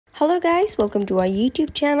Hello guys, welcome to our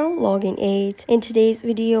YouTube channel Login Aids. In today's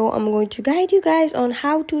video, I'm going to guide you guys on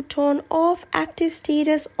how to turn off active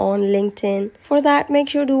status on LinkedIn. For that, make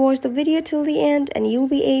sure to watch the video till the end and you'll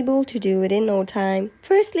be able to do it in no time.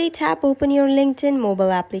 Firstly, tap open your LinkedIn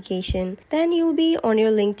mobile application. Then you'll be on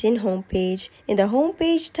your LinkedIn homepage. In the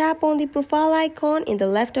homepage, tap on the profile icon in the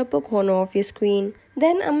left upper corner of your screen.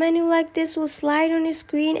 Then a menu like this will slide on your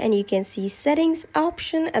screen and you can see settings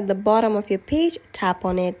option at the bottom of your page. Tap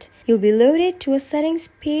on it. You'll be loaded to a settings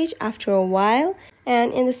page after a while,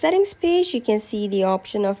 and in the settings page you can see the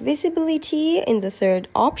option of visibility. In the third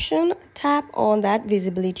option, tap on that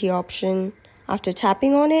visibility option. After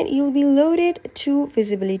tapping on it, you'll be loaded to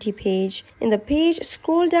visibility page. In the page,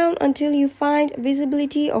 scroll down until you find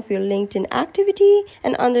visibility of your LinkedIn activity,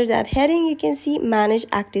 and under that heading you can see manage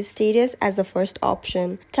active status as the first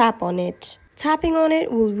option. Tap on it. Tapping on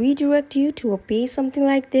it will redirect you to a page something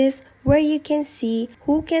like this, where you can see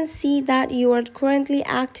who can see that you are currently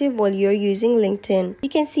active while you're using LinkedIn. You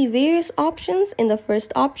can see various options. In the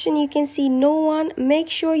first option, you can see no one. Make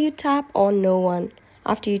sure you tap on no one.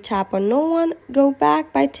 After you tap on no one, go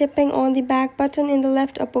back by tapping on the back button in the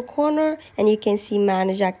left upper corner and you can see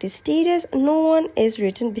manage active status. No one is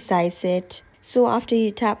written besides it. So after you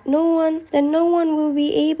tap no one, then no one will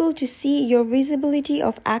be able to see your visibility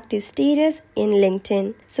of active status in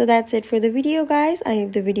LinkedIn. So that's it for the video guys. I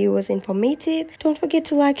hope the video was informative. Don't forget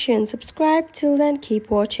to like, share and subscribe. Till then, keep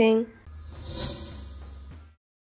watching.